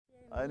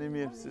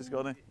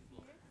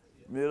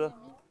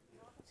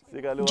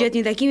Gjatë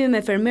një takimi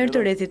me fermer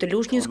të rrethit të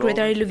Lushnjës,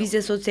 kryetari i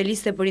Lëvizjes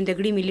Socialiste për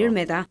Integrim Ilir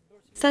Meta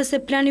tha se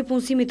plani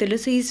punësimit të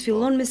LSI-s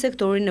fillon me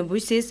sektorin në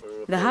bujqësisë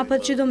dhe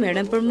hapat që do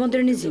merren për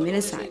modernizimin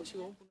e saj.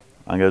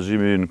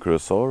 Angazhimi ynë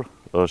kryesor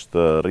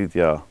është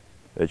rritja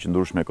e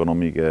qëndrueshme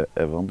ekonomike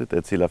e vendit,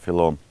 e cila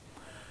fillon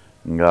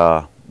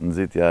nga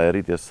nxitja e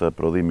rritjes së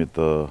prodhimit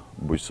të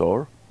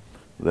bujqësor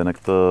dhe në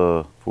këtë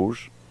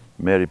fushë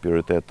merri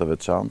prioritet të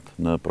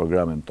veçantë në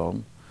programin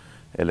ton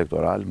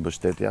elektoral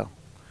mbështetja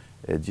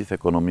e gjithë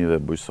ekonomive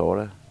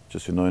bujqësore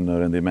që synojnë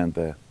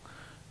rendimente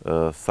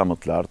sa më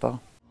të larta.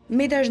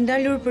 Meta është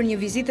ndalur për një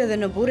vizitë edhe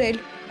në Burrel,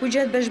 ku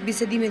gjatë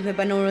bashkëbisedimit me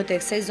banorët e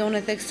kësaj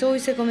zone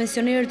theksoi se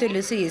komisionerët e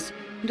LSI-s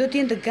do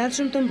të jenë të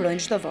gatshëm të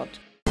mbrojnë çdo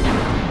votë.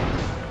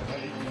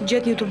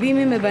 Gjatë një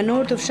tubimi me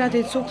banorë të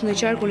fshatit Cuk në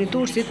qarkun i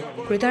Tursit,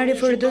 kryetari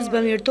FRD-s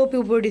Bamir Topi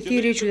u bë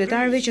rithirrje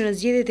qytetarëve që në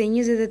zgjedhjet e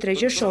 23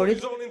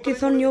 qershorit t'i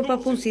thonë jo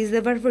papunësisë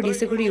dhe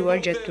varfërisë së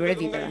krijuar gjatë këtyre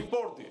viteve.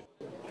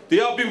 T'i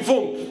japim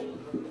fund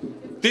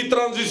ti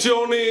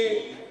tranzicioni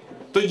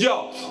të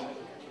gjatë,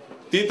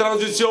 ti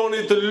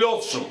tranzicioni të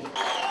lodhshëm.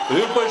 Dhe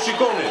ju po e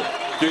shikoni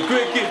që ky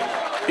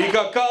ekip i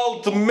ka kallë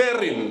të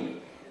merrin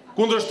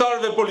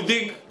kundërshtarëve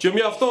politik që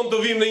mjafton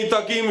të vinë në një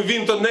takim,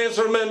 vinë të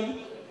nesërmen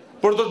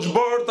për të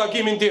zbërë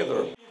takimin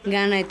tjetër.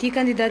 Nga ana e tij,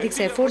 kandidati i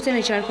kësaj force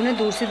në qarkun e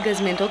Durrësit,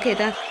 Gazmento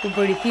Keta, u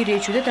bëri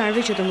thirrje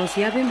qytetarëve që të mos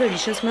japin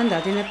Berishës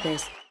mandatin e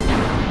 5.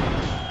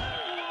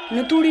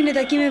 Në turin e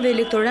takimeve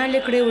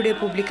elektorale, kreu i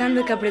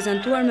republikanëve ka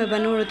prezantuar me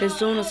banorët e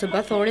zonës së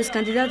Bathores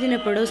kandidatin e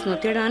PS në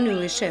Tiranë,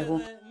 Ylli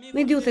Shehu.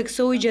 Mediu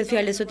theksoi gjatë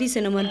fjalës së tij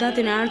se në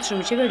mandatin e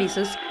ardhshëm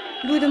qeverisës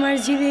duhet të marrë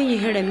zgjidhje një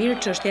herë e mirë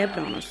çështja e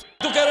pronës.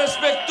 Duke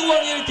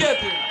respektuar njëri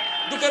tjetrin,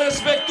 duke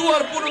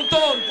respektuar punën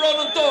tonë,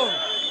 pronën tonë,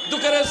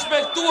 duke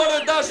respektuar dhe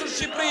dashur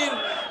Shqipërinë,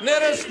 ne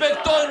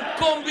respektojmë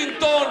kombin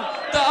tonë,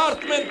 të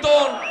ardhmen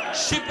tonë,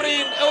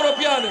 Shqipërinë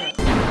europiane.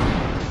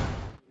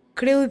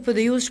 Kreu i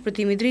PD-s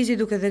Shpëtimi Drizi,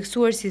 duke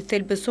theksuar si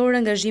thelbësor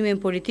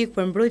angazhimin politik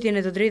për mbrojtjen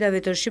e të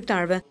drejtave të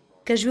shqiptarëve,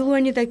 ka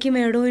zhvilluar një takim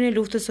me heroin e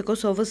luftës së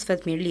Kosovës,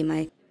 Fatmir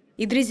Limaj.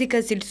 Idrizi ka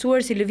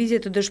cilësuar si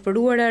lëvizje të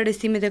dëshpëruara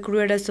arrestimet e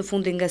kryera së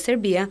fundit nga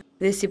Serbia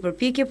dhe si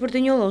përpjekje për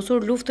të njollosur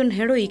luftën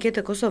heroike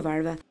të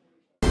kosovarëve.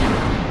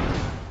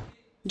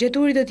 Gjatë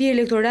urit të tij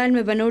elektoral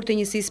me banorët e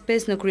njësisë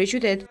 5 në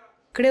kryeqytet,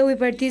 kreu i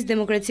Partisë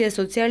Demokracia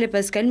Sociale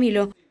Pascal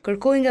Milo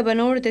kërkoi nga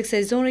banorët e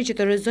kësaj zone që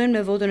të rrezojnë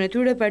me votën e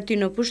tyre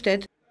partinë në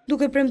pushtet,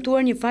 duke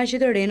premtuar një faqe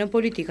të re në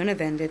politikën e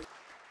vendit.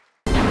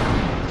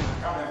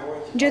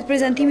 Gjatë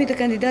prezantimit të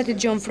kandidatit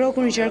Gjon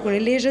Froku në qarkun e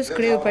Lezhës,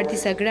 kreu i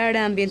Partisë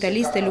Agrare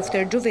Ambientaliste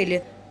Lufter Gjoveli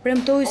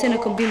premtoi se në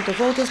këmbim të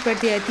votës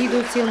partia e tij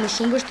do të sjellë më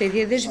shumë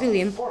mbështetje dhe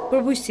zhvillim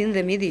për bujqësinë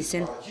dhe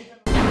mjedisin.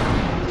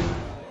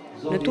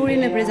 Në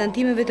turin e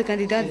prezantimeve të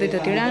kandidatëve të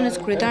Tiranës,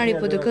 kryetari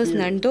i PDK-s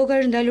Narn Doga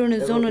është ndalur në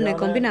zonën e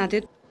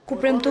kombinatit, ku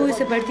premtoi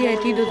se partia e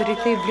tij do të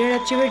rikthejë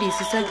vlerat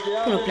qeverisëse,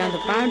 ku në plan të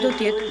parë do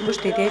të jetë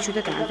mbështetja e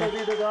qytetarëve.